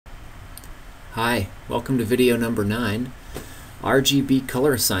Hi, welcome to video number 9, RGB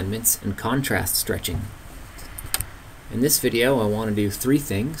color assignments and contrast stretching. In this video I want to do 3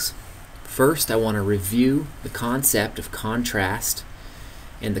 things. First, I want to review the concept of contrast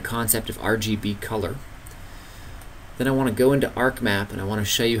and the concept of RGB color. Then I want to go into ArcMap and I want to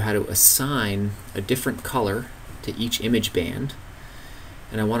show you how to assign a different color to each image band.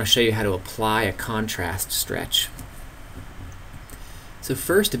 And I want to show you how to apply a contrast stretch. So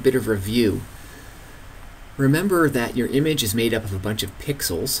first, a bit of review. Remember that your image is made up of a bunch of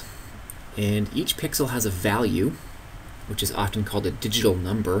pixels, and each pixel has a value, which is often called a digital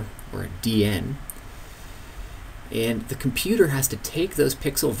number, or a DN. And the computer has to take those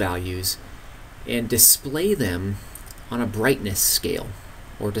pixel values and display them on a brightness scale,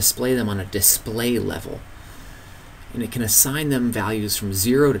 or display them on a display level. And it can assign them values from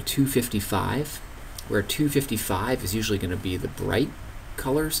 0 to 255, where 255 is usually going to be the bright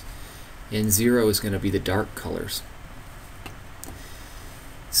colors, and 0 is going to be the dark colors.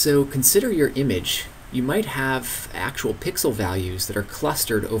 So consider your image. You might have actual pixel values that are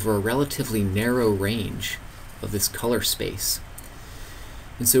clustered over a relatively narrow range of this color space.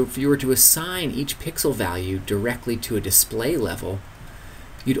 And so if you were to assign each pixel value directly to a display level,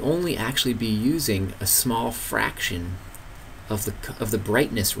 you'd only actually be using a small fraction of the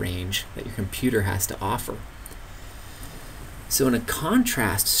brightness range that your computer has to offer. So in a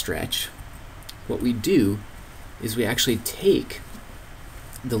contrast stretch, what we do is we actually take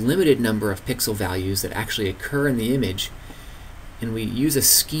the limited number of pixel values that actually occur in the image, and we use a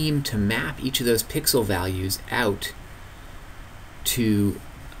scheme to map each of those pixel values out to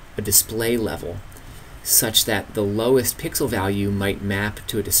a display level, such that the lowest pixel value might map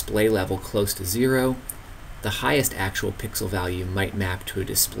to a display level close to 0. The highest actual pixel value might map to a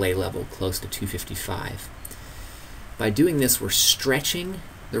display level close to 255. By doing this, we're stretching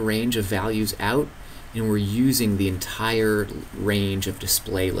the range of values out, and we're using the entire range of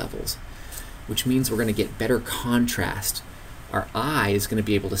display levels, which means we're going to get better contrast. Our eye is going to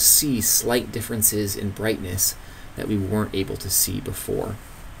be able to see slight differences in brightness that we weren't able to see before.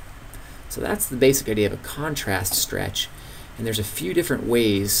 So that's the basic idea of a contrast stretch, and there's a few different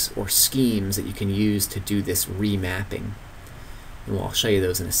ways or schemes that you can use to do this remapping, and I'll show you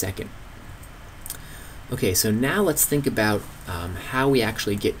those in a second. Okay, so now let's think about how we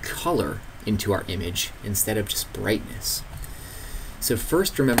actually get color into our image instead of just brightness. So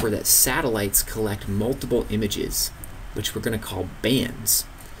first, remember that satellites collect multiple images, which we're going to call bands.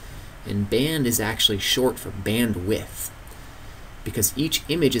 And band is actually short for bandwidth, because each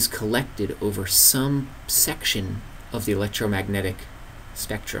image is collected over some section of the electromagnetic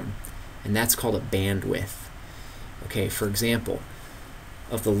spectrum, and that's called a bandwidth. Okay, for example,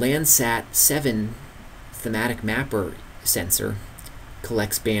 of the Landsat 7 thematic mapper sensor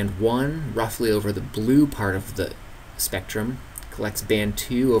collects band 1 roughly over the blue part of the spectrum, collects band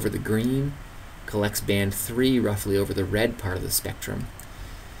 2 over the green, collects band 3 roughly over the red part of the spectrum.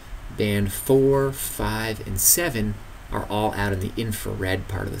 Band 4, 5, and 7 are all out in the infrared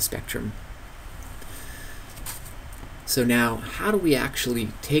part of the spectrum. So now, how do we actually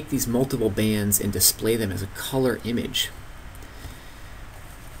take these multiple bands and display them as a color image?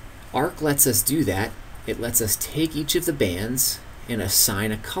 Arc lets us do that. It lets us take each of the bands and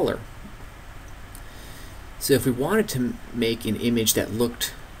assign a color. So if we wanted to make an image that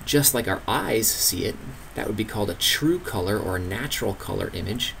looked just like our eyes see it, that would be called a true color or a natural color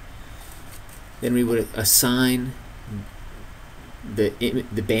image. Then we would assign the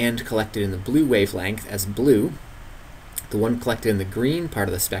band collected in the blue wavelength as blue, the one collected in the green part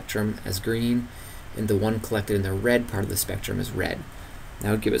of the spectrum as green, and the one collected in the red part of the spectrum as red.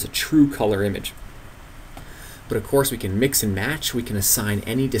 That would give us a true color image. But of course we can mix and match. We can assign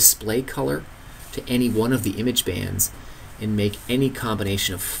any display color to any one of the image bands and make any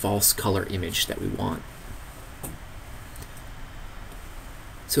combination of false color image that we want.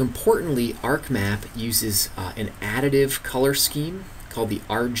 So importantly, ArcMap uses an additive color scheme called the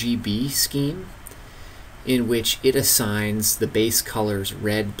RGB scheme, in which it assigns the base colors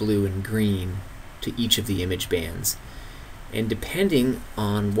red, blue, and green to each of the image bands. And depending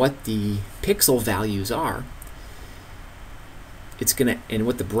on what the pixel values are, and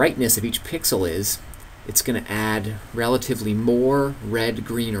what the brightness of each pixel is, it's going to add relatively more red,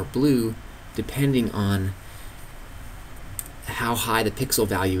 green, or blue depending on how high the pixel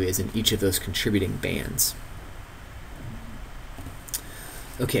value is in each of those contributing bands.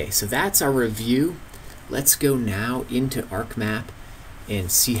 Okay, so that's our review. Let's go now into ArcMap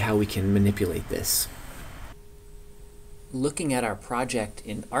and see how we can manipulate this. Looking at our project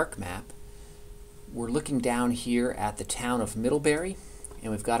in ArcMap, we're looking down here at the town of Middlebury,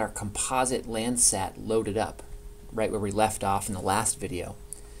 and we've got our composite Landsat loaded up, right where we left off in the last video.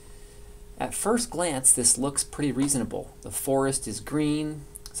 At first glance, this looks pretty reasonable. The forest is green,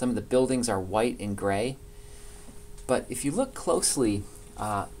 some of the buildings are white and gray, but if you look closely,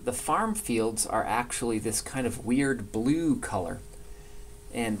 the farm fields are actually this kind of weird blue color,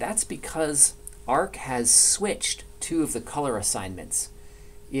 and that's because Arc has switched two of the color assignments.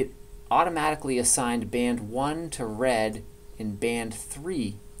 It automatically assigned band 1 to red and band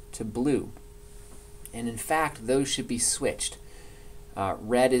 3 to blue. And in fact, those should be switched.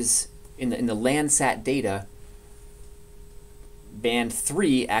 Red is, in the Landsat data, band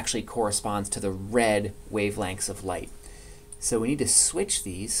 3 actually corresponds to the red wavelengths of light. So we need to switch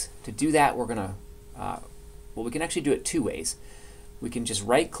these. To do that, we're going to, well, we can actually do it two ways. We can just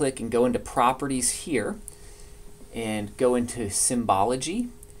right-click and go into Properties here, and go into Symbology,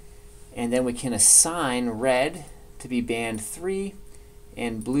 and then we can assign red to be band 3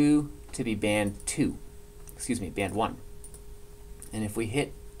 and blue to be band 2. Excuse me, band 1. And if we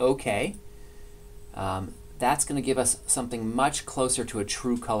hit OK, that's going to give us something much closer to a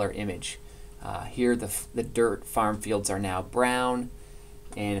true color image. Here the dirt farm fields are now brown,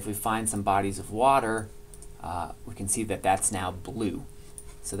 and if we find some bodies of water, we can see that that's now blue.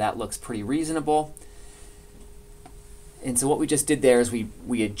 So that looks pretty reasonable. And so what we just did there is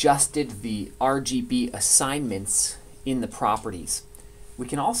we adjusted the RGB assignments in the properties. We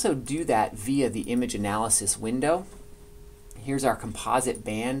can also do that via the image analysis window. Here's our composite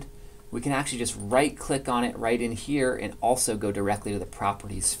band. We can actually just right-click on it right in here and also go directly to the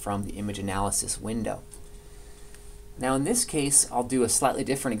properties from the image analysis window. Now in this case, I'll do a slightly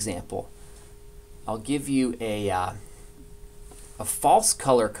different example. I'll give you a false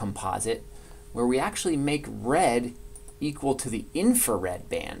color composite where we actually make red equal to the infrared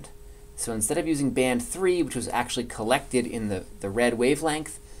band. So instead of using band 3, which was actually collected in the red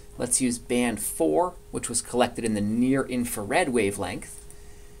wavelength, let's use band 4, which was collected in the near infrared wavelength.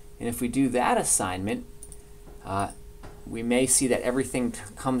 And if we do that assignment, we may see that everything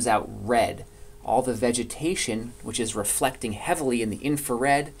comes out red. All the vegetation, which is reflecting heavily in the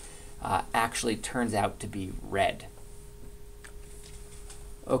infrared, actually turns out to be red.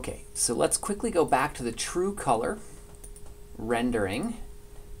 Okay, so let's quickly go back to the true color rendering,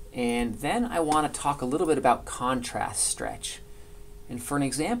 and then I want to talk a little bit about contrast stretch. And for an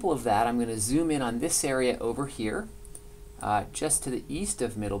example of that, I'm going to zoom in on this area over here, just to the east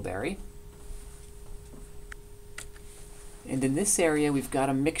of Middlebury. And in this area, we've got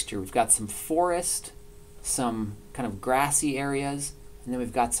a mixture. We've got some forest, some kind of grassy areas, and then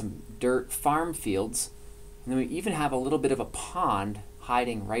we've got some dirt farm fields, and then we even have a little bit of a pond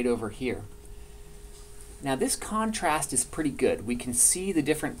hiding right over here. Now this contrast is pretty good. We can see the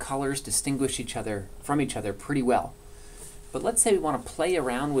different colors distinguish each other from each other pretty well. But let's say we want to play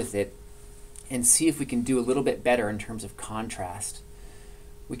around with it and see if we can do a little bit better in terms of contrast.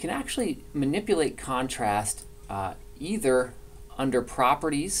 We can actually manipulate contrast either under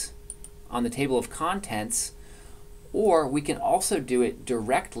Properties on the table of contents, or we can also do it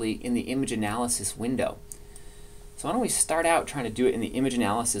directly in the image analysis window. So why don't we start out trying to do it in the image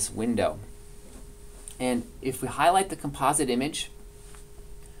analysis window. And if we highlight the composite image,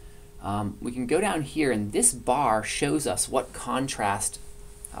 we can go down here, and this bar shows us what contrast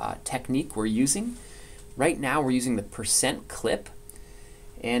technique we're using. Right now we're using the % clip,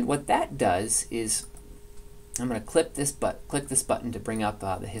 and what that does is, I'm going to click this button to bring up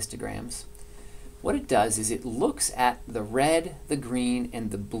the histograms. What it does is it looks at the red, the green, and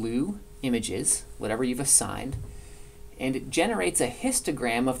the blue images, whatever you've assigned, and it generates a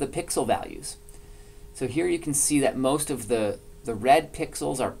histogram of the pixel values. So here you can see that most of the red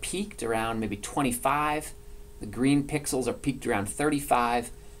pixels are peaked around maybe 25, the green pixels are peaked around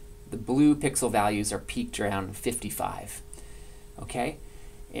 35, the blue pixel values are peaked around 55. Okay?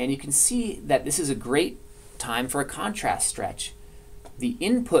 And you can see that this is a great time for a contrast stretch. The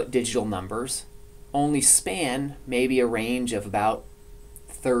input digital numbers only span maybe a range of about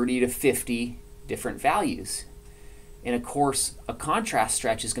 30 to 50 different values. And of course, a contrast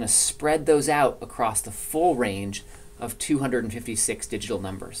stretch is going to spread those out across the full range of 256 digital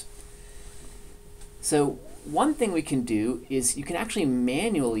numbers. So one thing we can do is you can actually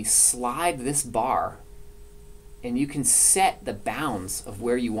manually slide this bar, and you can set the bounds of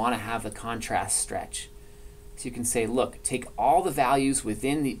where you want to have the contrast stretch. So you can say, look, take all the values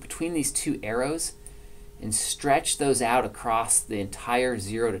between these two arrows and stretch those out across the entire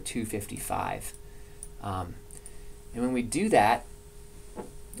 0 to 255. And when we do that,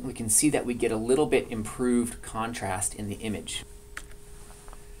 we can see that we get a little bit improved contrast in the image.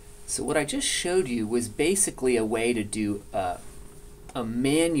 So what I just showed you was basically a way to do a a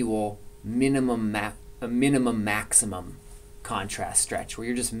manual minimum maximum contrast stretch, where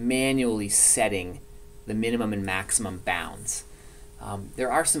you're just manually setting the minimum and maximum bounds.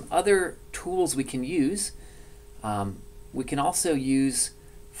 There are some other tools we can use. We can also use,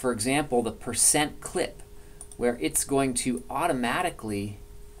 for example, the percent clip, where it's going to automatically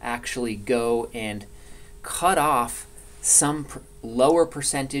actually go and cut off some lower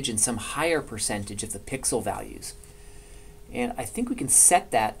percentage and some higher percentage of the pixel values. And I think we can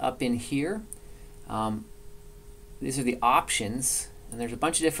set that up in here. These are the options, and there's a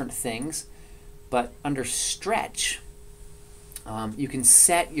bunch of different things. But under stretch, you can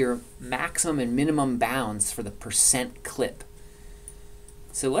set your maximum and minimum bounds for the percent clip.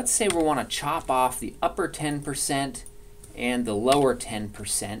 So let's say we want to chop off the upper 10% and the lower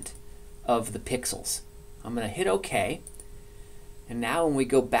 10% of the pixels. I'm going to hit OK. And now when we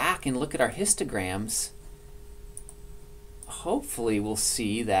go back and look at our histograms, hopefully we'll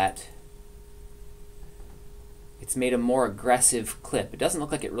see that it's made a more aggressive clip. It doesn't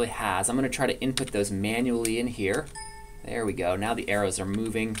look like it really has. I'm going to try to input those manually in here. There we go. Now the arrows are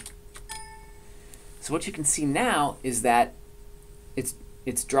moving. So what you can see now is that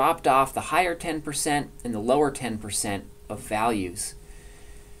it's dropped off the higher 10% and the lower 10% of values.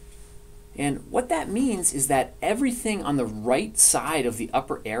 And what that means is that everything on the right side of the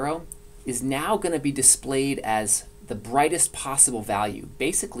upper arrow is now going to be displayed as the brightest possible value,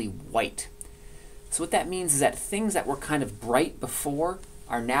 basically white. So what that means is that things that were kind of bright before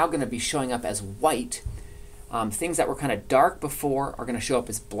are now going to be showing up as white. Things that were kind of dark before are going to show up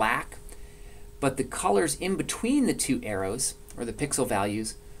as black. But the colors in between the two arrows, or the pixel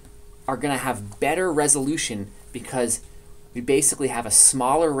values, are going to have better resolution because we basically have a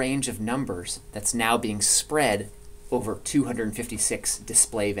smaller range of numbers that's now being spread over 256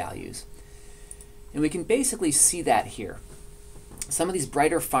 display values. And we can basically see that here. Some of these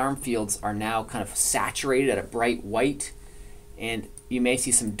brighter farm fields are now kind of saturated at a bright white, and you may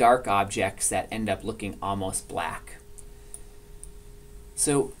see some dark objects that end up looking almost black.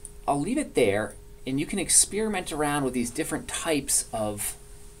 So I'll leave it there, and you can experiment around with these different types of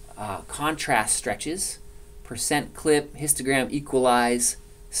contrast stretches: percent clip, histogram equalize,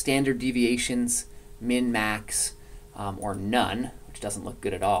 standard deviations, min max, or none, which doesn't look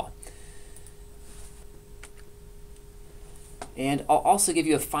good at all. And I'll also give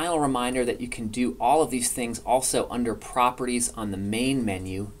you a final reminder that you can do all of these things also under Properties on the main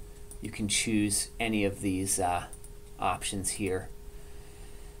menu. You can choose any of these options here.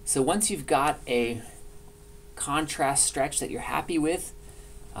 So once you've got a contrast stretch that you're happy with,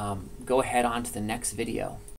 go ahead on to the next video.